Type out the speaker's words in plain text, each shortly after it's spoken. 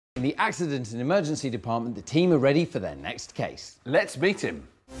In the Accident and Emergency Department, the team are ready for their next case. Let's meet him.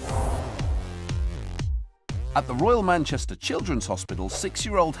 At the Royal Manchester Children's Hospital,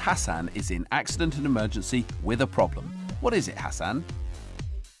 6-year-old Hassan is in accident and emergency with a problem. What is it, Hassan?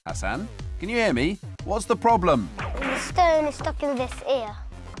 Hassan, can you hear me? What's the problem? The stone is stuck in this ear.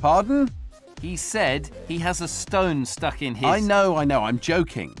 Pardon? He said he has a stone stuck in his... I know, I'm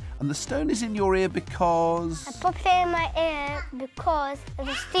joking. And the stone is in your ear because... I popped it in my ear because it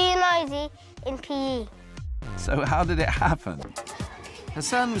was too noisy in PE. So how did it happen?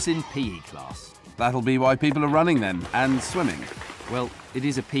 Hassan was in PE class. That'll be why people are running then, and swimming. Well, it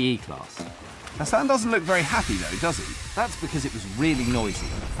is a PE class. Hassan doesn't look very happy though, does he? That's because it was really noisy,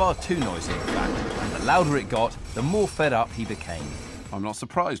 far too noisy in fact, and the louder it got, the more fed up he became. I'm not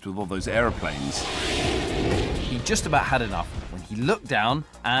surprised with all those aeroplanes. He just about had enough when he looked down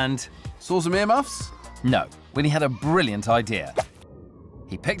and... Saw some earmuffs? No, when he had a brilliant idea.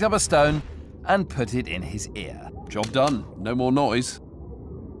 He picked up a stone and put it in his ear. Job done, no more noise.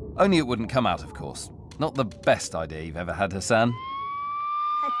 Only it wouldn't come out, of course. Not the best idea you've ever had, Hassan.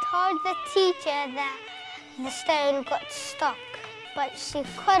 I told the teacher that the stone got stuck, but she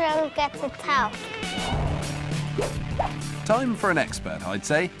couldn't get it out. Time for an expert, I'd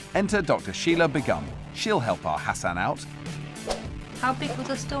say. Enter Dr. Sheila Begum. She'll help our Hassan out. How big was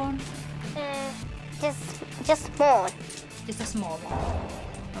the stone? Just small. Just a small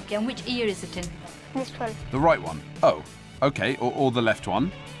one. Okay, and which ear is it in? This one. The right one. Oh, okay, or the left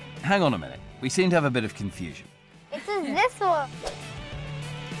one. Hang on a minute. We seem to have a bit of confusion. It is this one.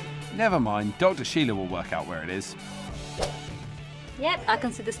 Never mind. Dr. Sheila will work out where it is. Yep, I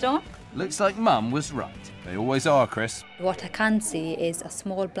can see the stone. Looks like Mum was right. They always are, Chris. What I can see is a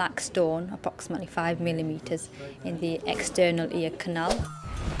small black stone, approximately 5 millimetres, in the external ear canal.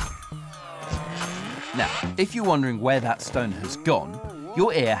 Now, if you're wondering where that stone has gone,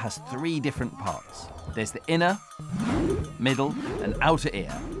 your ear has 3 different parts. There's the inner, middle and outer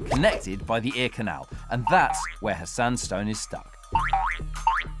ear, connected by the ear canal, and that's where Hassan's stone is stuck.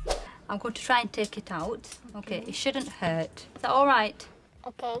 I'm going to try and take it out. Okay, it shouldn't hurt. Is that all right?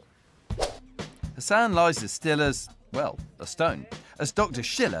 Okay. Hassan lies as still as, well, a stone, as Dr.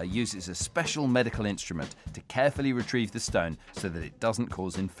 Schiller uses a special medical instrument to carefully retrieve the stone so that it doesn't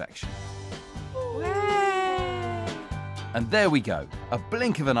cause infection. And there we go, a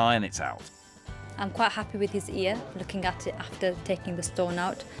blink of an eye and it's out. I'm quite happy with his ear, looking at it after taking the stone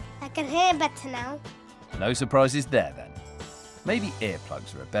out. I can hear better now. No surprises there then. Maybe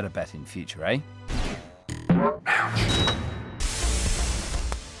earplugs are a better bet in future, eh?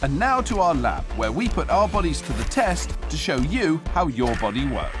 And now to our lab, where we put our bodies to the test to show you how your body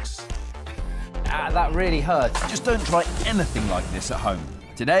works. Ah, that really hurts. Just don't try anything like this at home.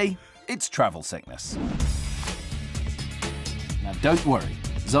 Today, it's travel sickness. Now don't worry,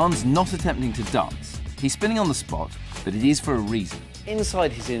 Xand's not attempting to dance. He's spinning on the spot, but it is for a reason.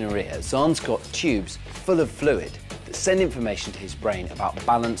 Inside his inner ear, Xand's got tubes full of fluid that send information to his brain about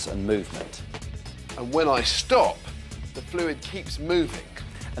balance and movement. And when I stop, the fluid keeps moving.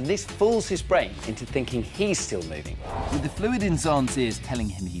 And this fools his brain into thinking he's still moving. With the fluid in Xand's ears telling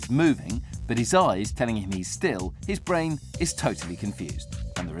him he's moving, but his eyes telling him he's still, his brain is totally confused.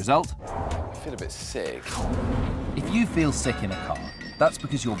 And the result? I feel a bit sick. If you feel sick in a car, that's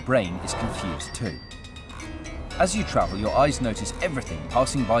because your brain is confused too. As you travel, your eyes notice everything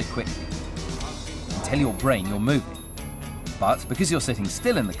passing by quickly and tell your brain you're moving. But because you're sitting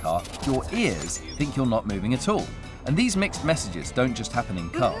still in the car, your ears think you're not moving at all. And these mixed messages don't just happen in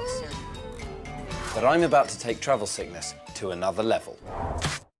cars. But I'm about to take travel sickness to another level.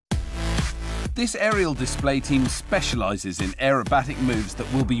 This aerial display team specialises in aerobatic moves that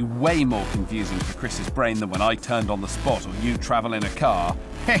will be way more confusing for Chris's brain than when I turned on the spot or you travel in a car.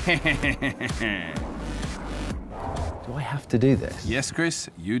 Do I have to do this? Yes,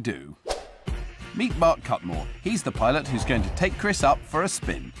 Chris, you do. Meet Mark Cutmore. He's the pilot who's going to take Chris up for a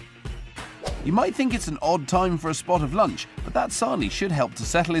spin. You might think it's an odd time for a spot of lunch, but that sarnie should help to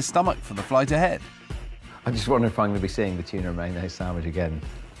settle his stomach for the flight ahead. I just wonder if I'm going to be seeing the tuna and mayonnaise sandwich again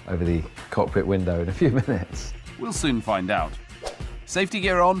over the cockpit window in a few minutes. We'll soon find out. Safety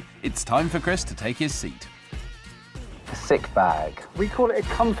gear on, it's time for Chris to take his seat. A sick bag. We call it a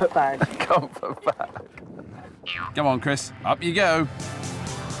comfort bag. A comfort bag. Come on, Chris, up you go.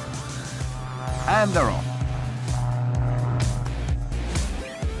 And they're on.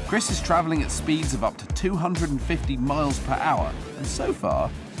 Chris is travelling at speeds of up to 250 miles per hour, and so far,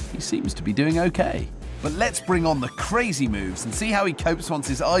 he seems to be doing okay. But let's bring on the crazy moves and see how he copes once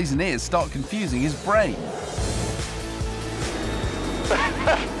his eyes and ears start confusing his brain.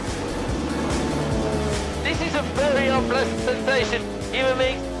 This is a very unpleasant sensation. Human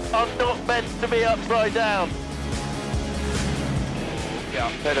beings I'm not meant to be upside down. Yeah,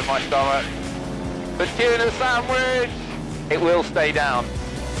 pit of my stomach. The tuna sandwich! It will stay down.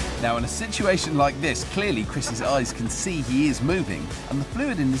 Now, in a situation like this, clearly Chris's eyes can see he is moving, and the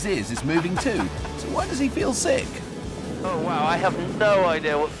fluid in his ears is moving too. So why does he feel sick? Oh wow, I have no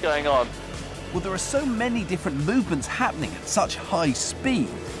idea what's going on. Well, there are so many different movements happening at such high speed.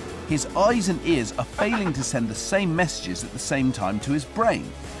 His eyes and ears are failing to send the same messages at the same time to his brain.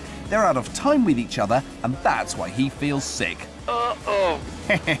 They're out of time with each other, and that's why he feels sick. Uh-oh.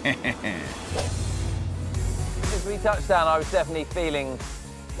 As we touched down, I was definitely feeling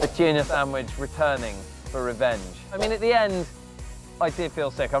the tuna sandwich returning for revenge. I mean, at the end, I did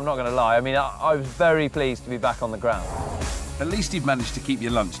feel sick, I'm not going to lie. I mean, I was very pleased to be back on the ground. At least you've managed to keep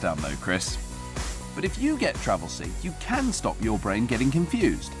your lunch down though, Chris. But if you get travel sick, you can stop your brain getting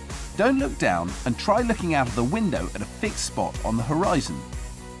confused. Don't look down and try looking out of the window at a fixed spot on the horizon.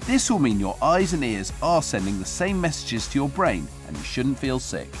 This will mean your eyes and ears are sending the same messages to your brain and you shouldn't feel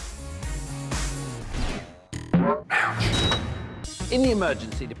sick. In the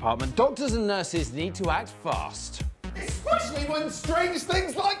emergency department, doctors and nurses need to act fast. Especially when strange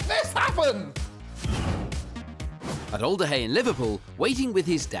things like this happen! At Alderhay in Liverpool, waiting with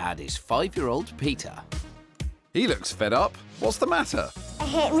his dad is 5-year-old Peter. He looks fed up. What's the matter? I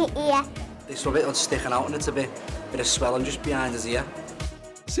hit my ear. It's a bit sticking out and it's a bit of swelling just behind his ear.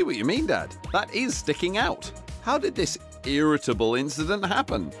 See what you mean, Dad. That is sticking out. How did this irritable incident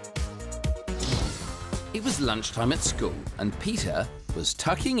happen? It was lunchtime at school and Peter was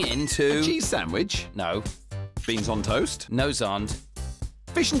tucking into... A cheese sandwich? No. Beans on toast? No, Xand.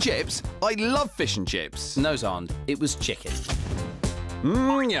 Fish and chips? I love fish and chips. No, Xand. It was chicken.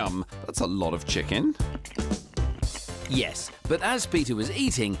 Yum. That's a lot of chicken. Yes, but as Peter was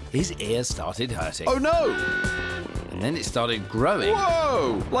eating, his ear started hurting. Oh no! And then it started growing.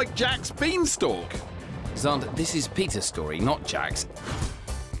 Whoa! Like Jack's beanstalk. Xand, this is Peter's story, not Jack's.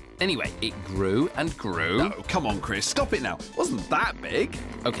 Anyway, it grew and grew. No, come on, Chris, stop it now. Wasn't that big.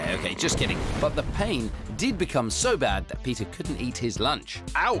 Okay, just kidding. But the pain did become so bad that Peter couldn't eat his lunch.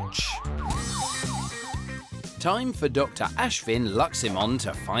 Ouch! Time for Dr. Ashvin Luximon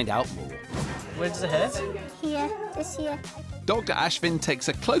to find out more. Where does it hurt? Here, this here. Dr. Ashvin takes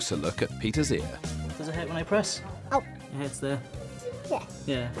a closer look at Peter's ear. Does it hurt when I press? Oh. It hurts there? Yeah.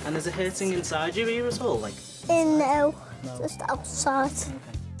 Yeah. And is it hurting inside your ear at all? Like? No, just outside. Okay.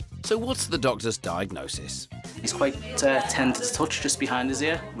 So what's the doctor's diagnosis? He's quite tender to touch just behind his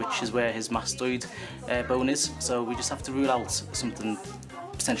ear, which is where his mastoid bone is. So we just have to rule out something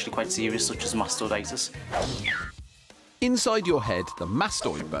potentially quite serious, such as mastoiditis. Inside your head, the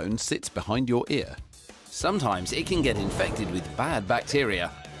mastoid bone sits behind your ear. Sometimes it can get infected with bad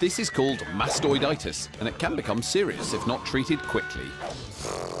bacteria. This is called mastoiditis, and it can become serious if not treated quickly.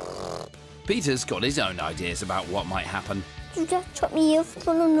 Peter's got his own ideas about what might happen. You just chop me ear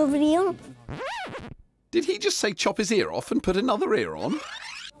for another ear. Did he just say chop his ear off and put another ear on?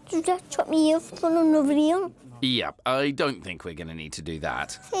 You just chop me ear for another ear. Yep, I don't think we're going to need to do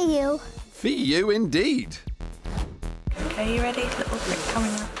that. For you. For you indeed. Okay, you ready? Little bit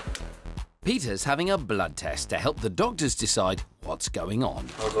coming up. Peter's having a blood test to help the doctors decide what's going on.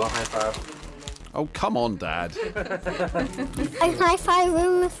 Hold on, high five. Oh, come on, Dad. I high five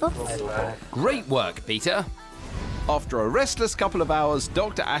with my foot. Great work, Peter. After a restless couple of hours,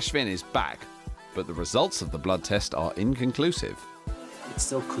 Dr. Ashvin is back, but the results of the blood test are inconclusive. It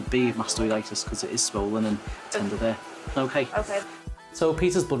still could be mastoiditis because it is swollen and tender there. Okay. Okay. So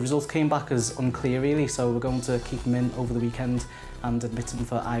Peter's blood results came back as unclear really, so we're going to keep him in over the weekend and admit him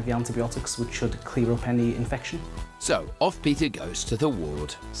for IV antibiotics, which should clear up any infection. So off Peter goes to the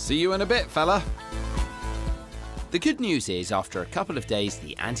ward. See you in a bit, fella. The good news is, after a couple of days,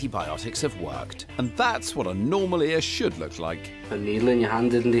 the antibiotics have worked. And that's what a normal ear should look like. Put a needle in your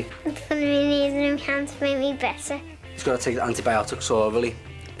hand, didn't he? I put a needle in my hand to make me better. He's got to take the antibiotics orally,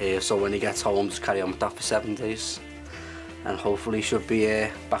 so when he gets home, just carry on with that for 7 days. And hopefully he should be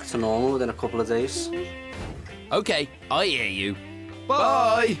back to normal within a couple of days. OK, I hear you.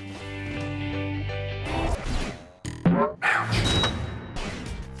 Bye!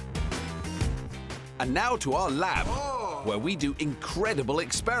 And now to our lab, where we do incredible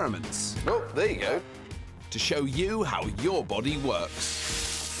experiments. Oh, there you go. To show you how your body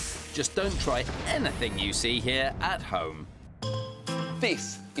works. Just don't try anything you see here at home.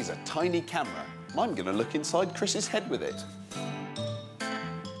 This is a tiny camera. I'm going to look inside Chris's head with it.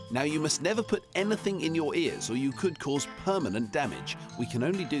 Now, you must never put anything in your ears or you could cause permanent damage. We can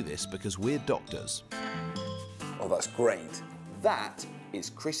only do this because we're doctors. Oh, that's great. That is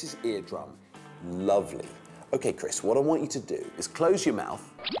Chris's eardrum. Lovely. OK, Chris, what I want you to do is close your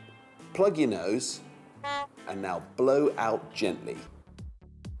mouth plug your nose and now blow out gently.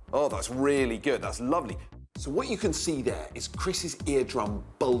 Oh, that's really good. That's lovely. So what you can see there is Chris's eardrum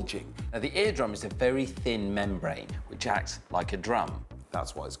bulging. Now, the eardrum is a very thin membrane which acts like a drum.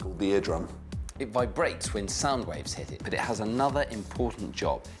 That's why it's called the eardrum. It vibrates when sound waves hit it, but it has another important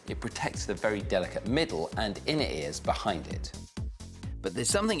job. It protects the very delicate middle and inner ears behind it. But there's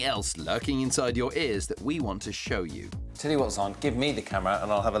something else lurking inside your ears that we want to show you. Tell you what, Xand, give me the camera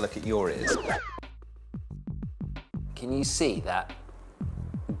and I'll have a look at your ears. Can you see that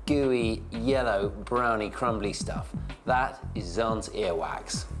gooey, yellow, browny, crumbly stuff? That is Xand's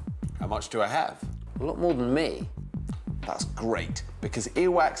earwax. How much do I have? A lot more than me. That's great, because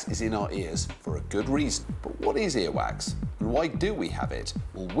earwax is in our ears for a good reason. But what is earwax, and why do we have it?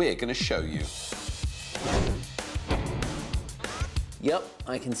 Well, we're going to show you. Yep,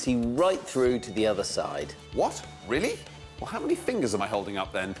 I can see right through to the other side. What? Really? Well, how many fingers am I holding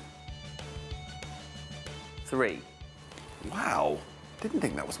up then? 3. Wow, didn't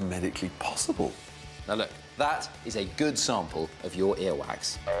think that was medically possible. Now look, that is a good sample of your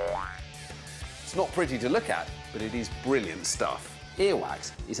earwax. It's not pretty to look at, but it is brilliant stuff.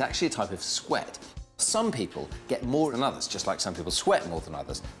 Earwax is actually a type of sweat. Some people get more than others, just like some people sweat more than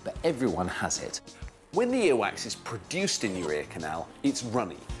others, but everyone has it. When the earwax is produced in your ear canal, it's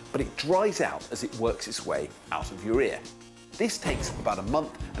runny, but it dries out as it works its way out of your ear. This takes about a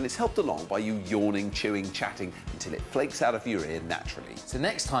month, and it's helped along by you yawning, chewing, chatting until it flakes out of your ear naturally. So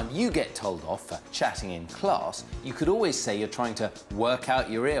next time you get told off for chatting in class, you could always say you're trying to work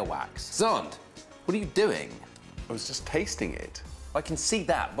out your earwax. Xand, what are you doing? I was just tasting it. I can see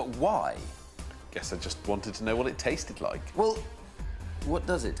that, but why? Guess I just wanted to know what it tasted like. Well, what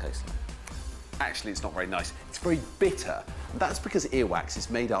does it taste like? Actually, it's not very nice. It's very bitter. And that's because earwax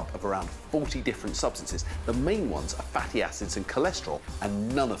is made up of around 40 different substances. The main ones are fatty acids and cholesterol,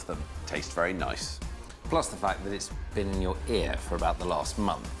 and none of them taste very nice. Plus the fact that it's been in your ear for about the last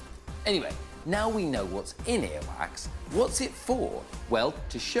month. Anyway, now we know what's in earwax. What's it for? Well,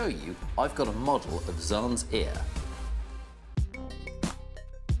 to show you, I've got a model of Xand's ear.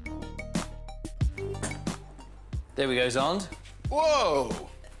 There we go, Xand. Whoa!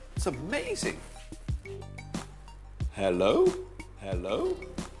 It's amazing. Hello? Hello?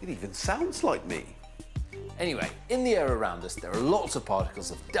 It even sounds like me. Anyway, in the air around us, there are lots of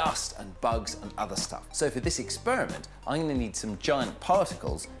particles of dust and bugs and other stuff. So for this experiment, I'm going to need some giant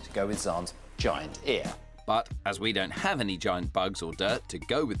particles to go with Xand's giant ear. But as we don't have any giant bugs or dirt to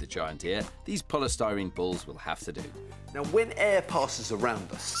go with the giant ear, these polystyrene balls will have to do. Now, when air passes around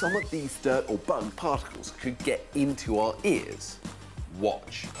us, some of these dirt or bug particles could get into our ears.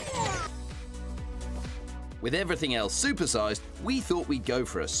 Watch. With everything else supersized, we thought we'd go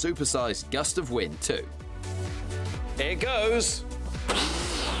for a supersized gust of wind too. Here goes.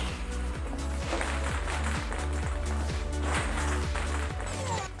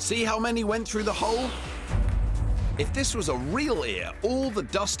 See how many went through the hole? If this was a real ear, all the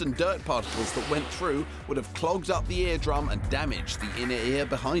dust and dirt particles that went through would have clogged up the eardrum and damaged the inner ear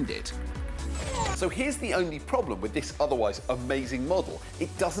behind it. So here's the only problem with this otherwise amazing model.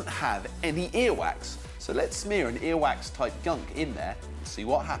 It doesn't have any earwax. So let's smear an earwax type gunk in there and see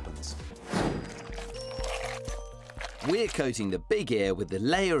what happens. We're coating the big ear with a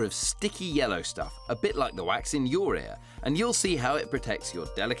layer of sticky yellow stuff, a bit like the wax in your ear, and you'll see how it protects your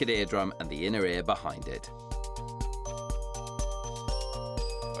delicate eardrum and the inner ear behind it.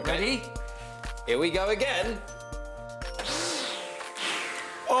 Ready? Here we go again.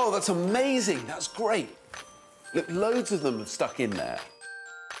 Oh, that's amazing. That's great. Look, loads of them have stuck in there.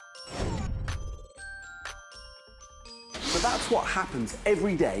 So that's what happens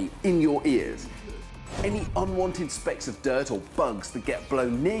every day in your ears. Any unwanted specks of dirt or bugs that get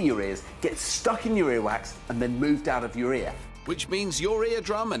blown near your ears get stuck in your earwax and then moved out of your ear. Which means your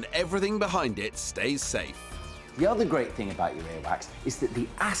eardrum and everything behind it stays safe. The other great thing about your earwax is that the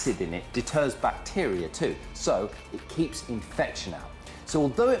acid in it deters bacteria too, so it keeps infection out. So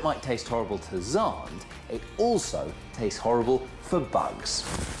although it might taste horrible to Xand, it also tastes horrible for bugs.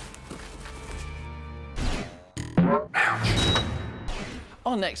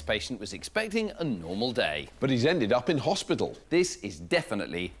 Our next patient was expecting a normal day. But he's ended up in hospital. This is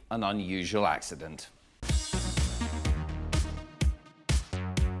definitely an unusual accident.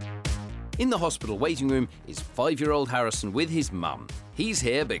 In the hospital waiting room is 5-year-old Harrison with his mum. He's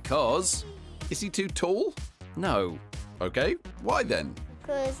here because... Is he too tall? No. Okay, why then?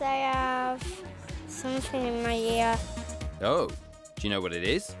 Because I have something in my ear. Oh, do you know what it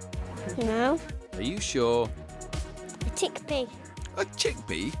is? No. Are you sure? A chickpea. A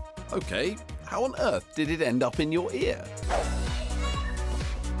chickpea? Okay. How on earth did it end up in your ear?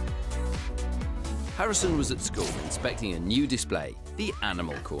 Harrison was at school inspecting a new display, the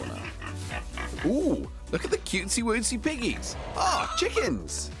animal corner. Ooh, look at the cutesy-wootsy piggies. Ah,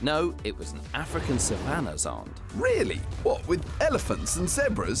 chickens. No, it was an African savannah, Xand. Really? What, with elephants and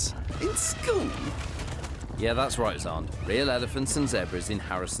zebras? In school? Yeah, that's right, Xand. Real elephants and zebras in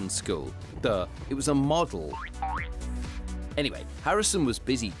Harrison's school. Duh, it was a model. Anyway, Harrison was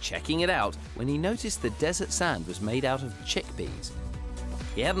busy checking it out when he noticed the desert sand was made out of chickpeas.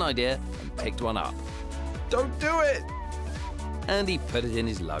 He had an idea and picked one up. Don't do it! And he put it in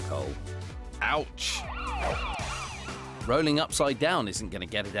his lug hole. Ouch! Rolling upside down isn't going to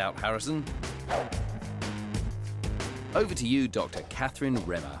get it out, Harrison. Over to you, Dr. Catherine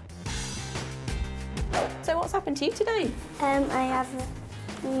Rimmer. So what's happened to you today? I have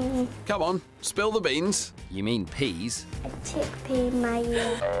Come on, spill the beans. You mean peas? a chickpea in my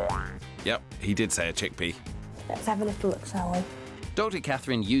ear. Yep, he did say a chickpea. Let's have a little look, shall we? Dr.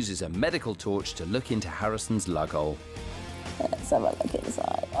 Catherine uses a medical torch to look into Harrison's lug hole. Let's have a look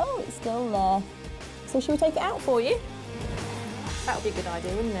inside. Oh, it's still there. So should we take it out for you? That would be a good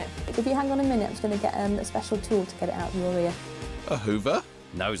idea, wouldn't it? If you hang on a minute, I'm just going to get a special tool to get it out of your ear. A hoover?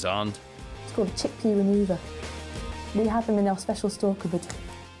 No, Xand. It's called a chickpea remover. We have them in our special store cupboard.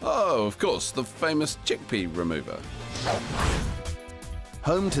 Oh, of course, the famous chickpea remover.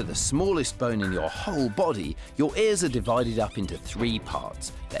 Home to the smallest bone in your whole body, your ears are divided up into 3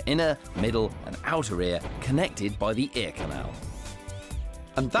 parts, the inner, middle and outer ear, connected by the ear canal.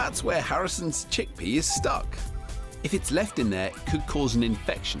 And that's where Harrison's chickpea is stuck. If it's left in there, it could cause an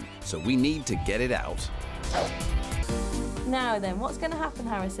infection, so we need to get it out. Now then, what's going to happen,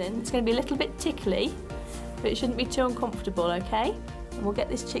 Harrison? It's going to be a little bit tickly, but it shouldn't be too uncomfortable, OK? And we'll get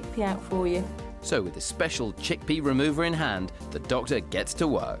this chickpea out for you. So with a special chickpea remover in hand, the doctor gets to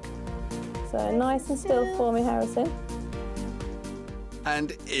work. So nice and still for me, Harrison.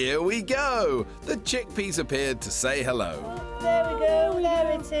 And here we go! The chickpeas appeared to say hello. There we go,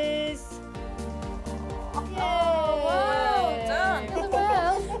 there it is. Oh, well done.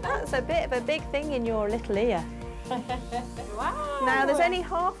 Well, that's a bit of a big thing in your little ear. Wow. Now, there's only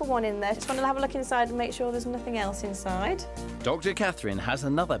half of one in there. Just want to have a look inside and make sure there's nothing else inside. Dr. Catherine has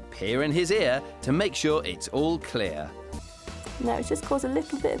another peer in his ear to make sure it's all clear. No, it's just caused a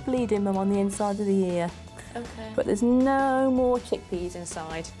little bit of bleeding, Mum, on the inside of the ear. Okay. But there's no more chickpeas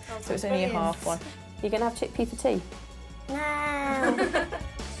inside, Oh, so it's only a half one. You're going to have chickpea for tea? No.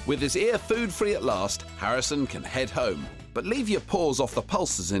 With his ear food-free at last, Harrison can head home. But leave your paws off the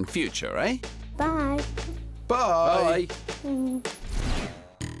pulses in future, eh? Bye. Bye! Bye.